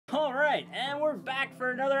Alright, and we're back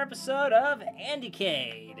for another episode of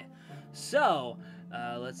AndyCade. So,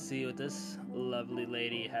 let's see what this lovely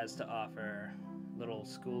lady has to offer. Little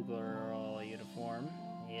schoolgirl uniform.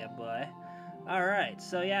 Yeah, boy. Alright,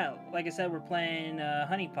 so yeah, like I said, we're playing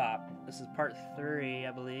Honey Pop. This is part 3,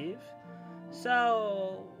 I believe.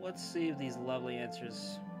 So, let's see if these lovely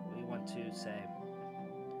answers we want to say.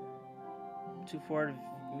 Too far of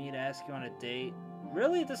me to ask you on a date.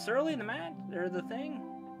 Really? This early in the match? Or the thing?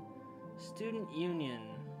 Student Union.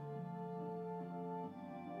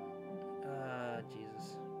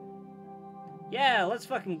 Jesus. Yeah, let's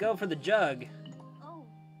fucking go for the jug. Oh,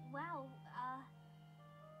 wow,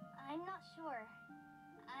 I'm not sure.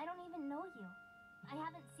 I don't even know you. I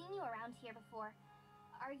haven't seen you around here before.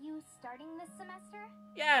 Are you starting this semester?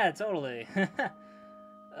 Yeah, totally.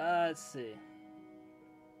 Let's see.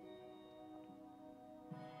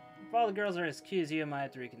 If all the girls are as cute as you, I might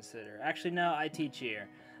have to reconsider. Actually, no, I teach here.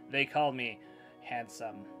 They call me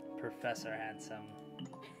Handsome. Professor Handsome.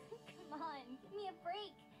 Come on, give me a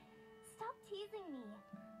break. Stop teasing me.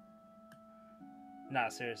 No,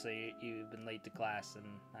 seriously, you've been late to class, and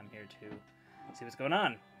I'm here to see what's going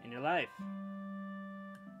on in your life.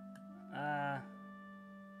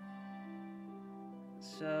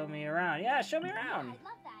 Show me around. Yeah, show me around. Yeah, I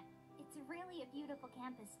love that. It's really a beautiful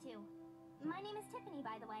campus, too. My name is Tiffany,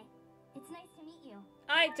 by the way. It's nice to meet you.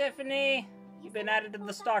 Hi, Tiffany. You've been added to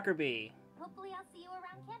the stalker bee. Hopefully I'll see you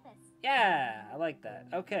around campus. Yeah, I like that.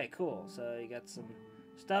 Okay, cool. So you got some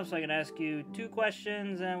stuff so I can ask you 2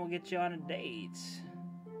 questions and we'll get you on a date.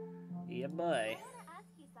 Yeah, boy. I want to ask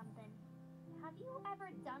you something. Have you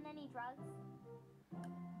ever done any drugs?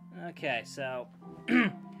 Okay, so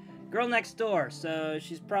girl next door. So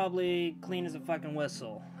she's probably clean as a fucking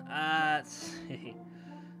whistle. Let's see.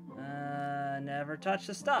 Never touch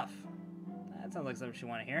the stuff. That sounds like something she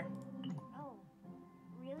want to hear. Oh,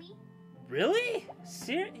 really? Really?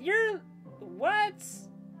 You're... What?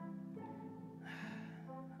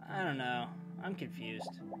 I don't know. I'm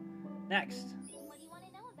confused. Next. What do you want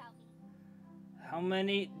to know about me? How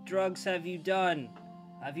many drugs have you done?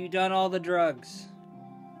 Have you done all the drugs?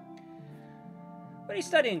 What do you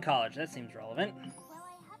study in college? That seems relevant. Well,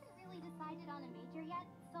 I haven't really decided on a major yet,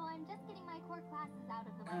 so I'm just getting my core classes out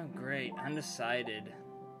of the way. Oh, great. Undecided.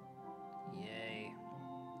 Yay.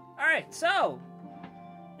 Alright, so...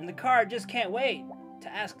 in the car, just can't wait to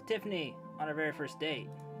ask Tiffany on our very first date.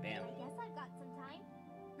 Bam. I guess I've got some time.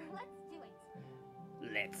 Let's do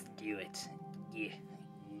it. Let's do it. Yeah.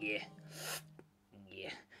 Yeah.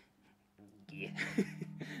 Yeah. Yeah.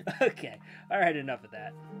 Okay. Alright, enough of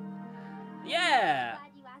that. Yeah!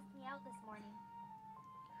 Glad you asked me out this morning.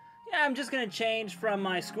 Yeah, I'm just gonna change from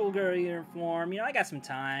my schoolgirl uniform. You know, I got some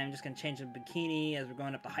time. Just gonna change to bikini as we're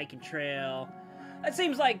going up the hiking trail. That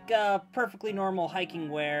seems like perfectly normal hiking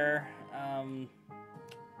wear.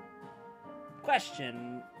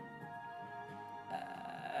 Question.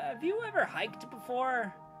 Have you ever hiked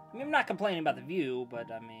before? I mean, I'm not complaining about the view,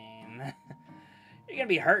 but I mean... you're gonna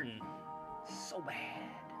be hurting. So bad.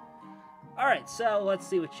 Alright, so let's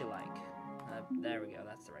see what you like. There we go,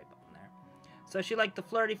 that's the right button there. So she liked the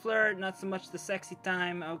flirty flirt, not so much the sexy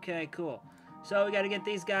time. Okay, cool. So we gotta get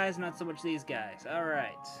these guys, not so much these guys.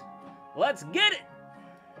 Alright. Let's get it!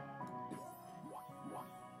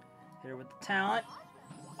 Hit her with the talent.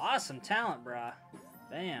 Awesome talent, brah.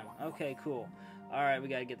 Bam. Okay, cool. Alright, we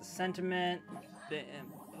gotta get the sentiment.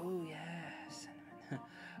 Bam. Oh, yeah, sentiment.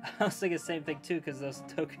 I was thinking the same thing, too, because those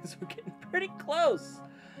tokens were getting pretty close.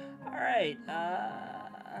 Alright,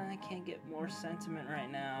 I can't get more sentiment right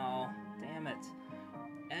now. Damn it.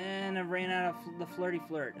 And I ran out of the flirty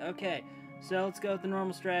flirt. Okay, so let's go with the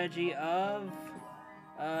normal strategy of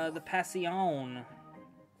the passion.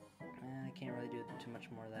 I can't really do too much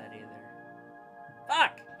more of that either.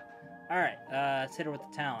 Fuck! Alright, let's hit her with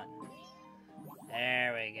the talent.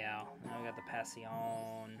 There we go. Now we got the passion.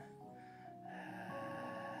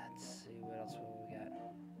 Let's see, what else we got?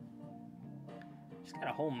 Just got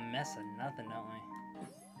a whole mess of nothing, don't we?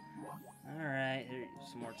 Alright, here's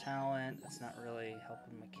some more talent. That's not really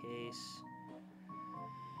helping my case.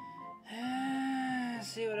 Let's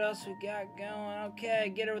see what else we got going.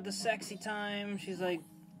 Okay, get her with the sexy time. She's like,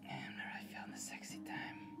 I'm not really feeling the sexy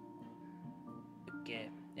time. Okay,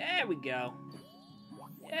 there we go.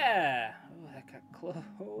 Yeah. Oh, that got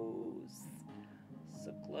close.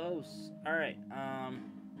 So close. Alright,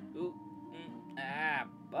 ooh,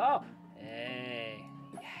 oh, hey.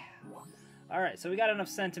 Alright, so we got enough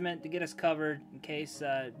sentiment to get us covered in case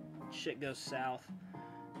shit goes south.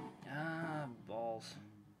 Balls.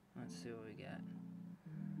 Let's see what we got.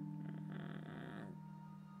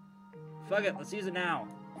 Fuck it, let's use it now.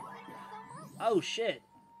 Oh, shit.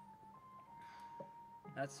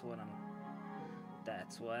 That's what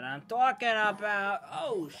I'm talking about.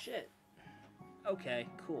 Oh, shit. Okay,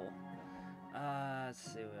 cool. Let's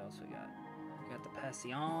see what else we got. We got the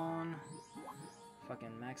Passion.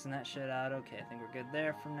 Fucking maxing that shit out. Okay, I think we're good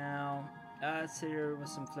there for now. Let's see here with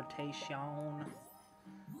some flirtation.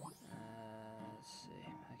 Let's see.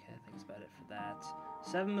 Okay, I think that's about it for that.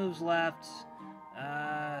 7 moves left.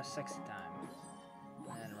 Sexy time.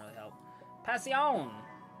 That didn't really help. Passion!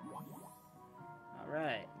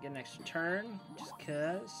 Alright, get an extra turn, just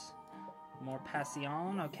cuz. More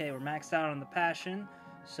Passion. Okay, we're maxed out on the Passion,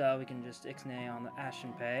 so we can just Ixnay on the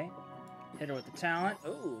Ashen Pay. Hit her with the talent.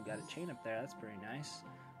 Ooh, got a chain up there. That's pretty nice.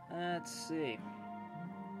 Let's see.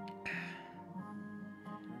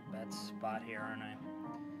 Bad spot here, aren't I?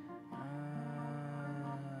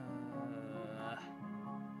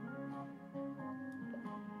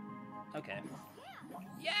 Okay.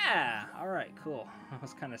 Yeah! Alright, cool. I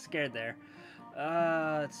was kind of scared there.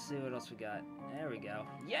 Let's see what else we got. There we go.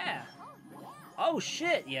 Yeah! Oh,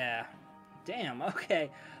 shit, yeah. Damn, okay.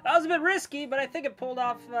 That was a bit risky, but I think it pulled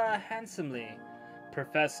off handsomely.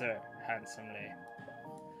 Professor handsomely.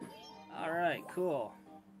 Alright, cool.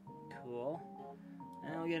 Cool.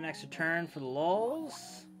 And we get an extra turn for the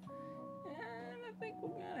lulz. And I think we're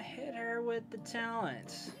gonna hit her with the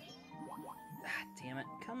talent. Ah, damn it.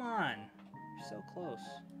 Come on. You're so close.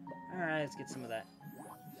 Alright, let's get some of that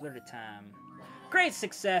flirty time. Great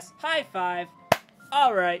success. High five.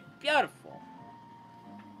 Alright, beautiful.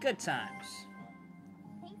 Good times.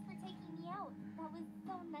 Thanks for taking me out. That was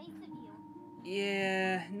so nice of you.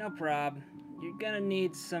 Yeah, no prob. You're gonna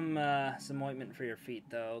need some ointment for your feet,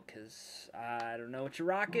 though, because I don't know what you're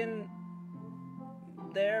rocking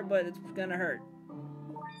there, but it's gonna hurt.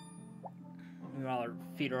 Our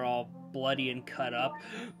feet are all bloody and cut up.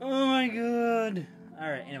 Oh my god!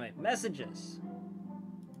 Alright, anyway, messages.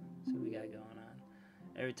 So what we got going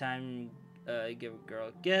on. Every time you give a girl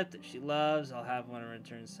a gift that she loves, I'll have one in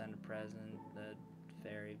return send a present, the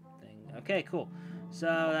fairy thing. Okay, cool. So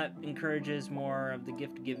that encourages more of the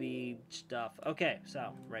gift-givey stuff. Okay,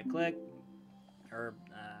 so right click, or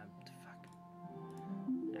fuck.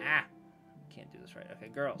 Ah, can't do this right. Okay,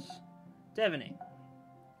 girls. Devaney,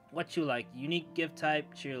 what you like? Unique gift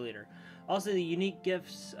type, cheerleader. Also, the unique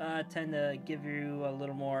gifts tend to give you a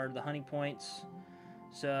little more of the honey points.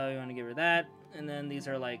 So you want to give her that. And then these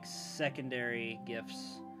are like secondary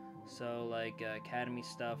gifts. So like academy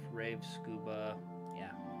stuff, rave, scuba.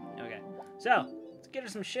 Yeah. Okay. So let's get her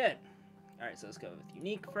some shit. Alright, so let's go with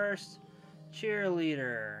unique first.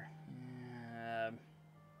 Cheerleader.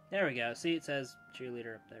 There we go. See, it says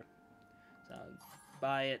cheerleader up there. So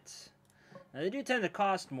buy it. Now they do tend to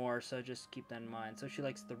cost more, so just keep that in mind. So she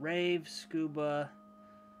likes the rave, scuba,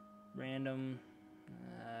 random,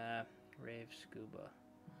 rave, scuba.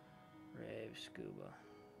 Rave, scuba.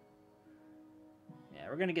 Yeah,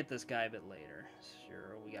 we're gonna get this guy a bit later.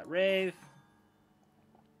 Sure, we got rave.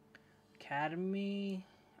 Academy.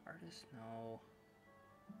 Artist, no.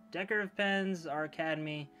 Decorative pens, our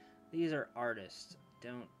academy. These are artists.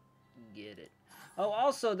 Don't get it. Oh,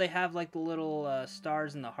 also they have like the little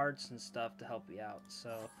stars and the hearts and stuff to help you out.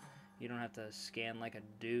 So you don't have to scan like a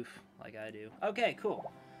doof like I do. Okay,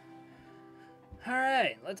 cool.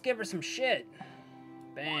 Alright, let's give her some shit.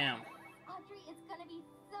 Bam.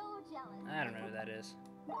 I don't know who that is.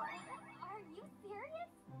 Are you serious?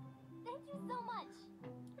 Thank you so much.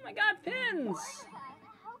 Oh my god, pins!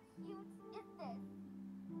 How cute is this?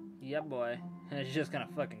 Yeah, boy. You're just gonna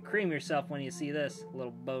fucking cream yourself when you see this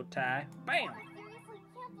little bow tie. Bam! I seriously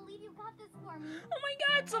can't believe you got this for me. Oh my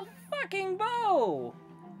god, it's a fucking bow!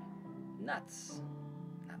 Nuts.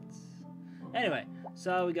 Nuts. Anyway,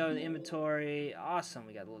 so we go to the inventory. Awesome,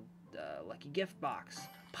 we got a little lucky gift box.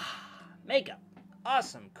 Makeup.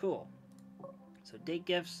 Awesome, cool. So date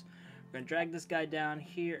gifts. We're going to drag this guy down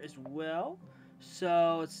here as well.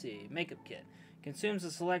 So let's see. Makeup kit. Consumes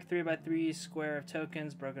a select 3x3 square of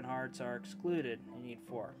tokens. Broken hearts are excluded. You need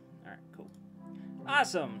 4. Alright, cool.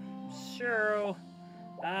 Awesome. Sure.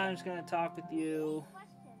 I'm just going to talk with you.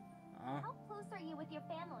 How close are you with your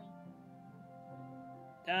family?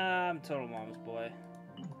 I'm total mom's boy.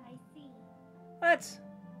 I see. What?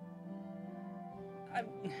 I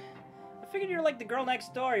figured you're like the girl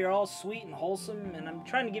next door. You're all sweet and wholesome, and I'm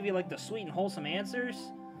trying to give you like the sweet and wholesome answers.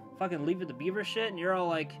 Fucking Leave It to Beaver shit, and you're all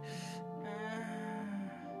like,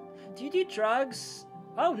 do you do drugs?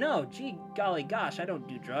 Oh no, gee golly gosh, I don't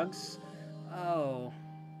do drugs. Oh,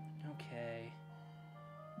 okay.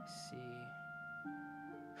 I see.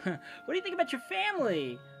 What do you think about your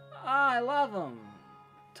family? Ah, I love them.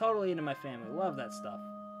 Totally into my family. Love that stuff.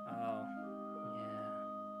 Oh, yeah.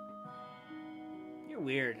 You're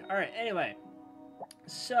weird. Alright, anyway.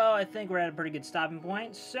 So I think we're at a pretty good stopping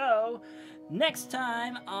point. So next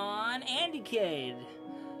time on AndyCade,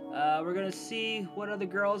 we're going to see what other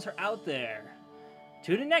girls are out there.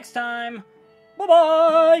 Tune in next time.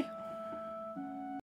 Bye-bye!